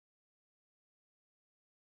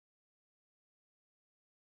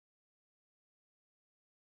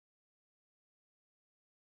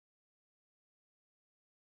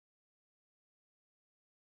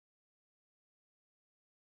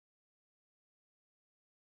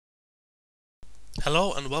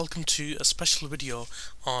Hello and welcome to a special video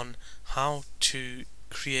on how to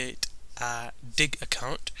create a Digg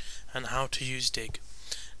account and how to use Digg.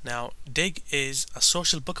 Now, Digg is a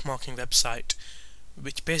social bookmarking website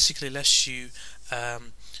which basically lets you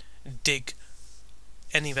dig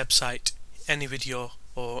any website, any video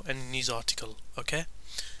or any news article. Okay.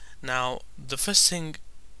 Now, the first thing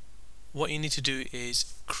what you need to do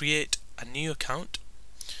is create a new account.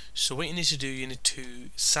 So what you need to do, you need to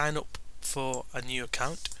sign up for a new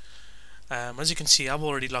account. As you can see, I've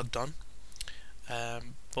already logged on,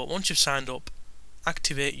 but once you've signed up,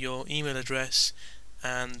 activate your email address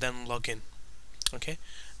and then log in. Okay,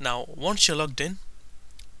 now once you're logged in,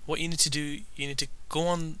 what you need to do, you need to go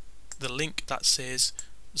on the link that says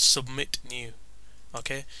submit new.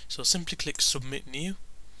 Okay, so simply click submit new.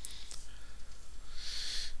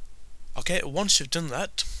 Okay, once you've done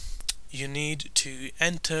that, you need to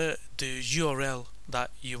enter the URL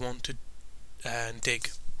that you want to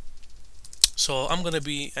dig. So I'm going to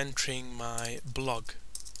be entering my blog.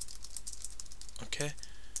 Okay,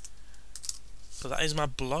 so that is my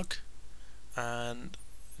blog, and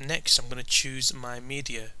next I'm going to choose my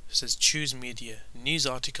media. It says choose media, news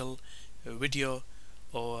article, a video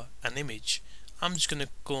or an image. I'm just going to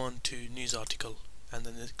go on to news article and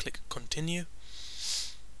then click continue.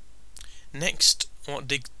 Next, what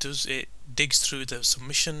Digg does, it digs through the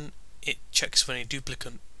submission, it checks for any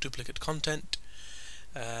duplicate content.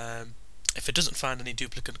 If it doesn't find any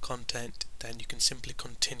duplicate content, then you can simply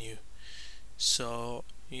continue. So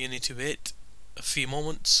you need to wait a few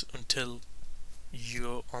moments until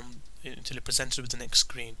you're presented with the next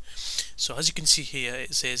screen. So as you can see here,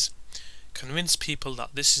 it says convince people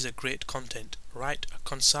that this is a great content. Write a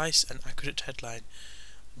concise and accurate headline.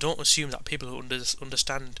 Don't assume that people will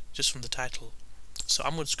understand just from the title. So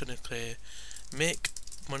I'm just going to play make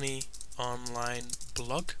money online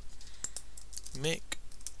blog. Make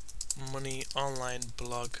money online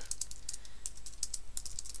blog.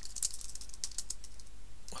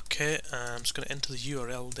 Okay, I'm just going to enter the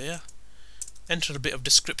URL there. Enter a bit of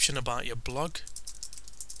description about your blog.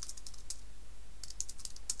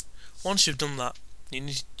 Once you've done that, you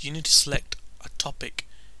need to select a topic.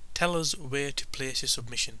 Tell us where to place your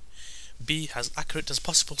submission. Be as accurate as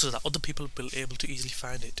possible so that other people will be able to easily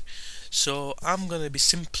find it. So I'm going to be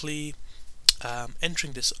simply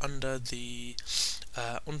entering this under the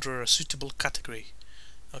under a suitable category.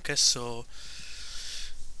 Okay, so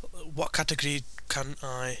what category can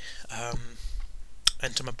I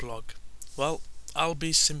enter my blog? Well, I'll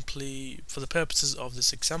be simply, for the purposes of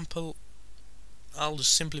this example, I'll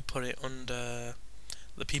just simply put it under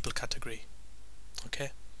the people category.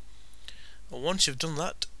 Okay. Once you've done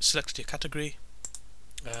that, select your category.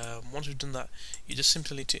 Once you've done that, you just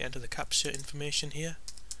simply need to enter the capture information here,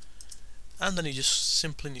 and then you just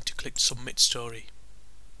simply need to click submit story.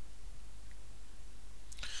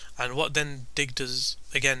 And what then Digg does,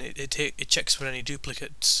 again, it checks for any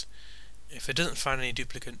duplicates. If it doesn't find any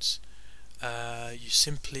duplicates, you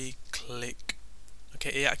simply click.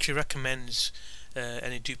 Okay, it actually recommends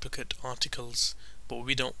any duplicate articles, but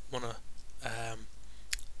we don't want to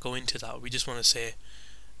go into that. We just want to say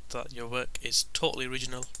that your work is totally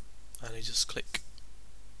original, and you just click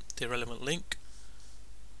the relevant link,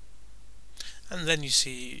 and then you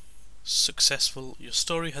see successful, your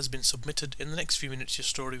story has been submitted. In the next few minutes your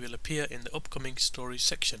story will appear in the upcoming stories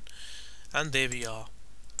section. And there we are,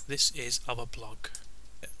 this is our blog,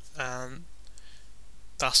 and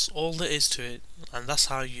that's all there is to it. And that's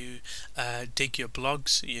how you dig your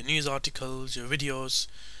blogs, your news articles, your videos,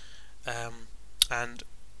 and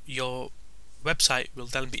your website will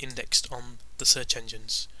then be indexed on the search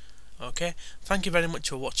engines. Okay, thank you very much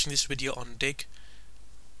for watching this video on Digg,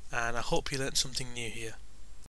 and I hope you learned something new here.